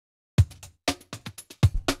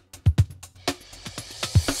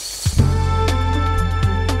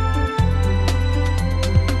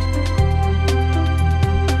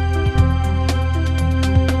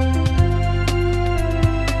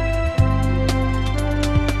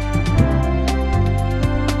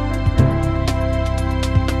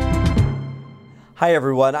Hi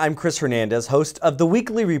everyone, I'm Chris Hernandez, host of the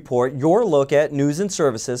Weekly Report, your look at news and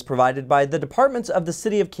services provided by the departments of the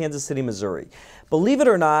City of Kansas City, Missouri. Believe it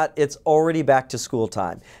or not, it's already back to school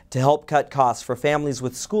time. To help cut costs for families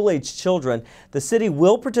with school-aged children, the city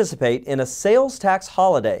will participate in a sales tax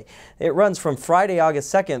holiday. It runs from Friday,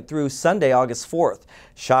 August 2nd through Sunday, August 4th.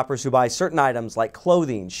 Shoppers who buy certain items like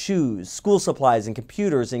clothing, shoes, school supplies, and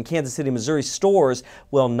computers in Kansas City, Missouri stores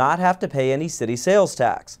will not have to pay any city sales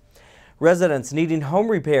tax. Residents needing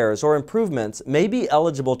home repairs or improvements may be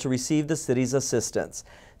eligible to receive the city's assistance.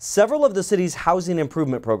 Several of the city's housing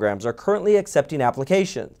improvement programs are currently accepting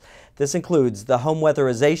applications. This includes the home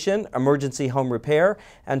weatherization, emergency home repair,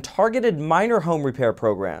 and targeted minor home repair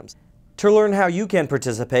programs. To learn how you can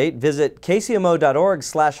participate, visit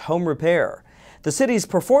kcmo.org/home repair. The city's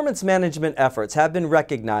performance management efforts have been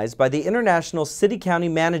recognized by the International City-County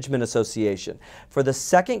Management Association. For the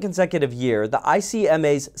second consecutive year, the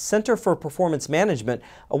ICMA's Center for Performance Management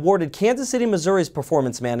awarded Kansas City, Missouri's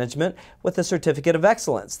performance management with a Certificate of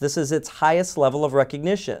Excellence. This is its highest level of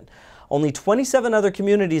recognition. Only 27 other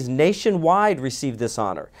communities nationwide received this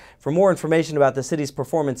honor. For more information about the city's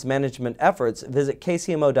performance management efforts, visit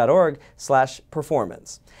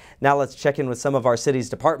kcmo.org/performance. Now let's check in with some of our city's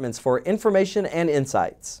departments for information and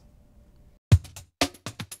insights.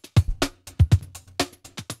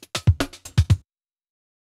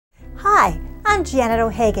 Hi, I'm Janet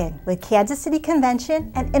O'Hagan with Kansas City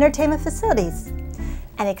Convention and Entertainment Facilities.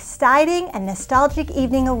 An exciting and nostalgic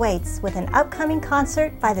evening awaits with an upcoming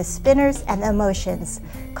concert by the Spinners and the Emotions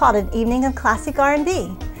called An Evening of Classic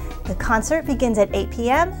R&B. The concert begins at 8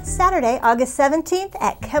 p.m. Saturday, August 17th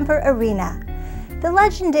at Kemper Arena. The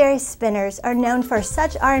legendary Spinners are known for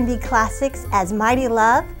such R&B classics as Mighty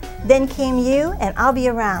Love, Then Came You, and I'll Be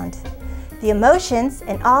Around. The Emotions,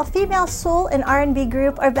 an all-female soul and R&B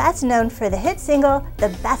group, are best known for the hit single, The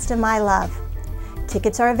Best of My Love.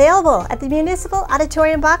 Tickets are available at the Municipal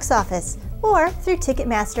Auditorium box office or through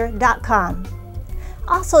Ticketmaster.com.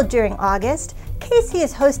 Also during August, KC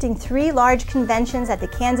is hosting 3 large conventions at the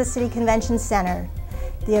Kansas City Convention Center.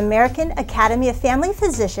 The American Academy of Family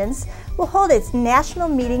Physicians will hold its national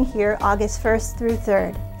meeting here August 1st through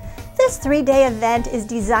 3rd. This 3-day event is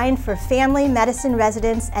designed for family medicine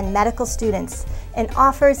residents and medical students and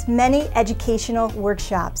offers many educational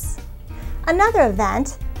workshops. Another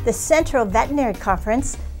event, the Central Veterinary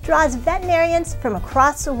Conference, draws veterinarians from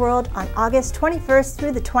across the world on August 21st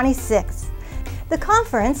through the 26th. The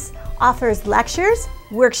conference offers lectures,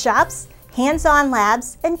 workshops, hands-on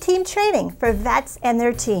labs, and team training for vets and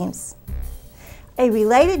their teams. A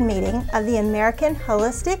related meeting of the American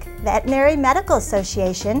Holistic Veterinary Medical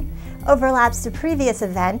Association overlaps the previous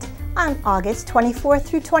event on August 24th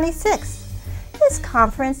through 26th. This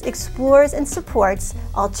conference explores and supports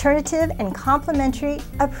alternative and complementary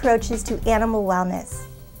approaches to animal wellness.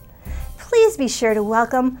 Please be sure to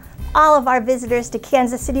welcome all of our visitors to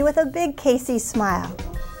Kansas City with a big KC smile.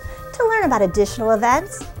 To learn about additional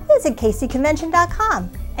events, visit kcconvention.com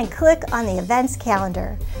and click on the events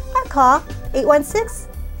calendar or call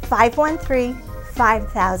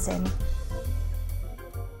 816-513-5000.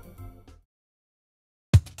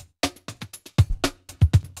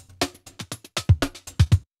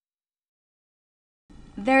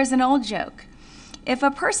 There's an old joke. If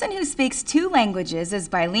a person who speaks 2 languages is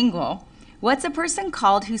bilingual, what's a person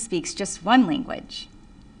called who speaks just 1 language?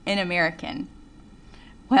 An American.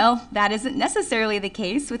 Well, that isn't necessarily the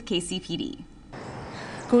case with KCPD.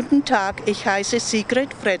 Guten Tag, ich heiße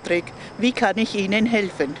Sigrid Fredrik. Wie kann ich Ihnen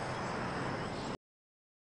helfen?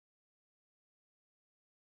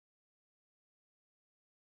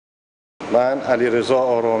 من علیرضا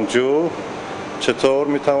آرامجو چطور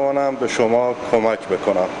میتوانم به شما کمک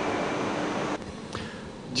بکنم؟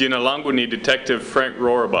 Jina langu ni Detective Frank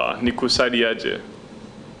Roraba, nikusaidiaje.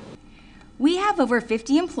 We have over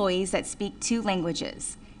 50 employees that speak 2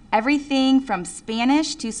 languages, everything from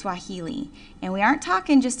Spanish to Swahili, and we aren't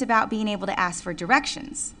talking just about being able to ask for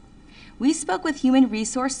directions. We spoke with Human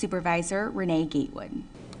Resource Supervisor Renee Gatewood.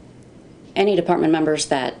 Any department members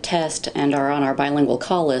that test and are on our bilingual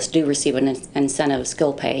call list do receive an incentive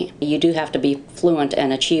skill pay. You do have to be fluent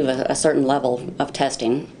and achieve a certain level of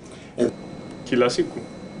testing. Kila siku.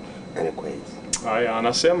 Aya,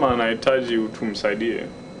 anasema anahitaji utumsaidie.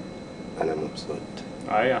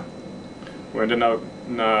 Aya. Uende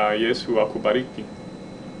na Yesu akubariki.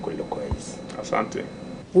 Asante.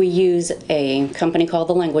 We use a company called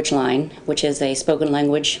The Language Line, which is a spoken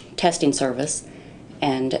language testing service,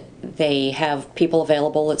 and they have people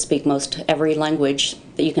available that speak most every language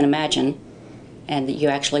that you can imagine, and you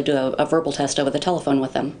actually do a verbal test over the telephone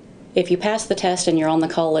with them. If you pass the test and you're on the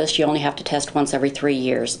call list, you only have to test once every 3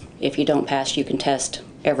 years. If you don't pass, you can test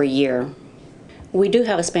every year. We do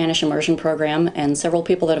have a Spanish immersion program, and several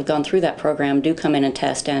people that have gone through that program do come in and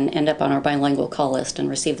test and end up on our bilingual call list and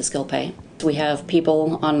receive the skill pay. We have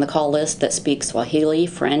people on the call list that speak Swahili,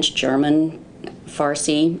 French, German,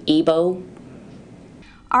 Farsi, Igbo.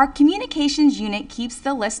 Our communications unit keeps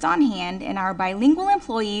the list on hand, and our bilingual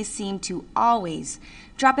employees seem to always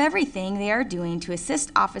drop everything they are doing to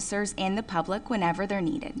assist officers and the public whenever they're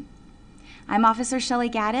needed. I'm Officer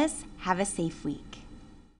Shelley Gaddis. Have a safe week.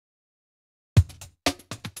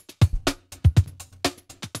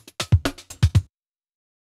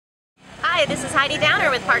 Hi, this is Heidi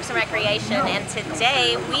Downer with Parks and Recreation, and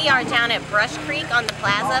today we are down at Brush Creek on the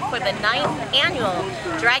plaza for the 9th annual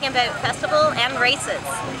Dragon Boat Festival and Races.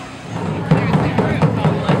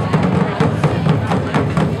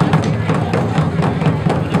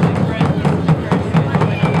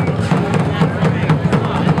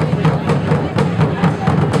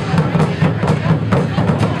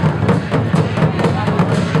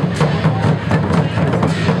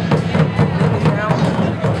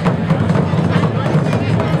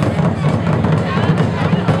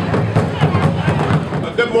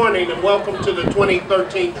 Good morning and welcome to the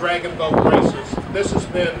 2013 Dragon Boat Races. This has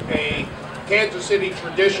been a Kansas City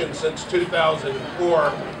tradition since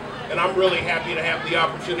 2004, and I'm really happy to have the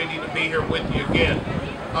opportunity to be here with you again.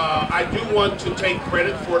 I do want to take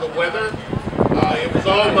credit for the weather. It was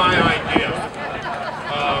all my idea.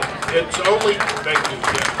 It's only, thank you,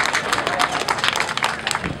 Jim.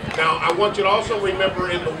 Now I want you to also remember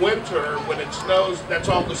in the winter when it snows, that's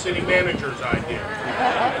all the city manager's idea.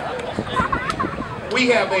 We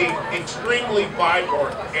have an extremely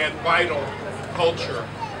vibrant and vital culture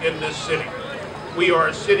in this city. We are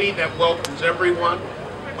a city that welcomes everyone.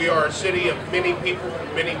 We are a city of many people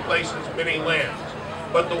from many places, many lands.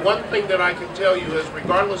 But the one thing that I can tell you is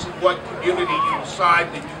regardless of what community you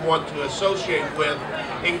decide that you want to associate with,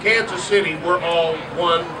 in Kansas City we're all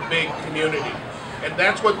one big community. And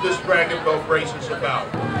that's what this Dragon Boat Race is about.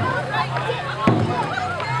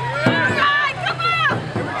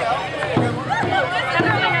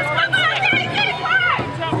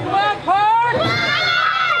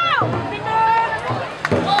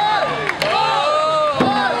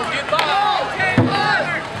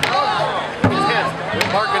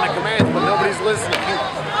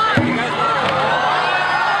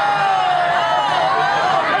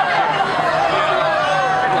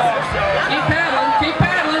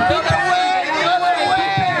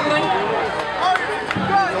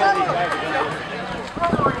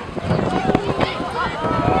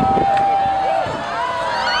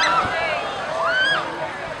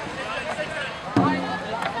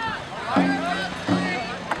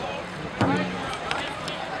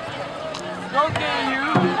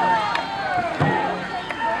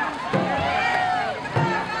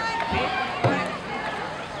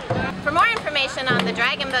 For more information on the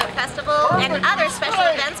Dragon Boat Festival and other special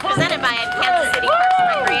events presented by Kansas City Parks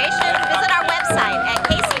and Recreation, visit our website at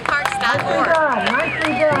kcparks.org.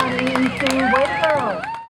 Nicely done, EEC. Way to go.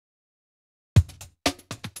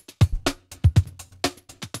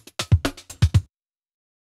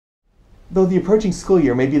 Though the approaching school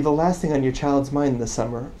year may be the last thing on your child's mind this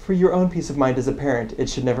summer, for your own peace of mind as a parent, it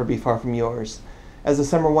should never be far from yours. As the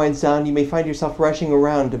summer winds down, you may find yourself rushing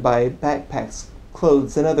around to buy backpacks,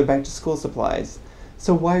 clothes, and other back-to-school supplies.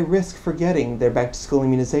 So why risk forgetting their back-to-school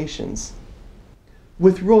immunizations?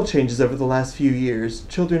 With rule changes over the last few years,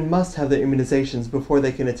 children must have their immunizations before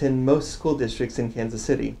they can attend most school districts in Kansas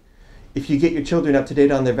City. If you get your children up to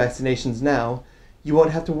date on their vaccinations now, you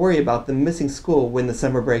won't have to worry about them missing school when the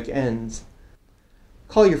summer break ends.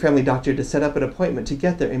 Call your family doctor to set up an appointment to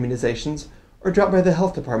get their immunizations, or drop by the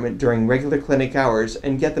health department during regular clinic hours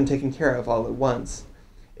and get them taken care of all at once.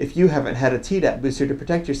 If you haven't had a Tdap booster to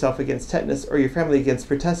protect yourself against tetanus or your family against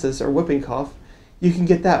pertussis or whooping cough, you can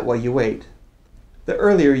get that while you wait. The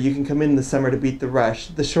earlier you can come in this summer to beat the rush,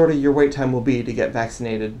 the shorter your wait time will be to get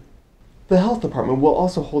vaccinated. The health department will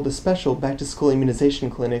also hold a special back-to-school immunization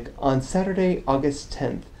clinic on Saturday, August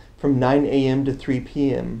 10th from 9 a.m. to 3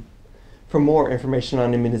 p.m. For more information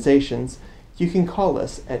on immunizations, you can call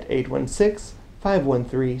us at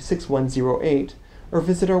 816-513-6108 or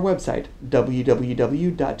visit our website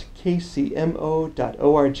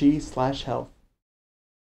www.kcmo.org/health.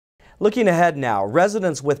 Looking ahead now,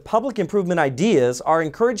 residents with public improvement ideas are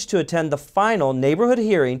encouraged to attend the final neighborhood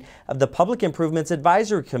hearing of the Public Improvements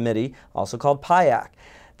Advisory Committee, also called PIAC.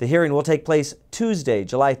 The hearing will take place Tuesday,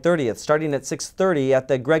 July 30th, starting at 6:30 at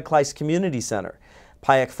the Greg Kleiss Community Center.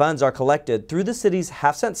 PIAC funds are collected through the city's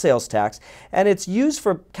half-cent sales tax, and it's used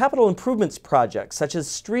for capital improvements projects such as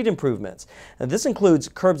street improvements. And this includes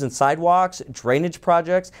curbs and sidewalks, drainage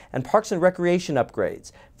projects, and parks and recreation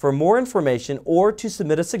upgrades. For more information or to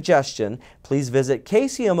submit a suggestion, please visit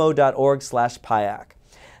kcmo.org/PIAC.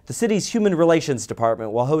 The city's Human Relations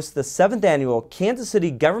Department will host the 7th annual Kansas City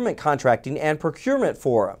Government Contracting and Procurement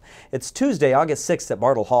Forum. It's Tuesday, August 6th at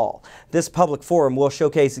Bartle Hall. This public forum will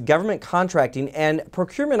showcase government contracting and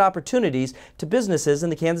procurement opportunities to businesses in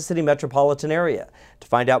the Kansas City metropolitan area. To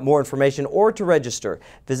find out more information or to register,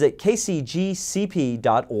 visit kcgcp.org.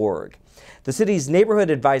 The city's Neighborhood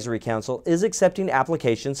Advisory Council is accepting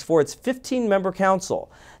applications for its 15-member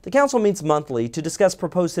council. The council meets monthly to discuss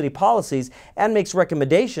proposed city policies and makes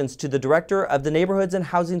recommendations to the director of the Neighborhoods and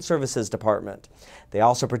Housing Services Department. They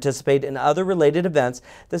also participate in other related events.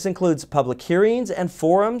 This includes public hearings and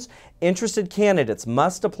forums. Interested candidates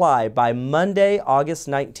must apply by Monday, August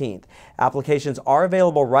 19th. Applications are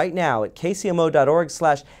available right now at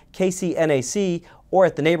kcmo.org/KCNAC or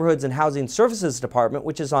at the Neighborhoods and Housing Services Department,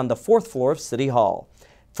 which is on the 4th floor of City Hall.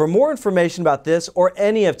 For more information about this or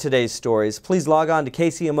any of today's stories, please log on to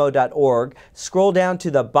kcmo.org, scroll down to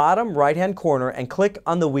the bottom right-hand corner, and click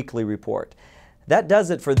on the Weekly Report. That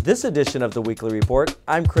does it for this edition of the Weekly Report.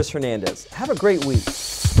 I'm Chris Hernandez. Have a great week.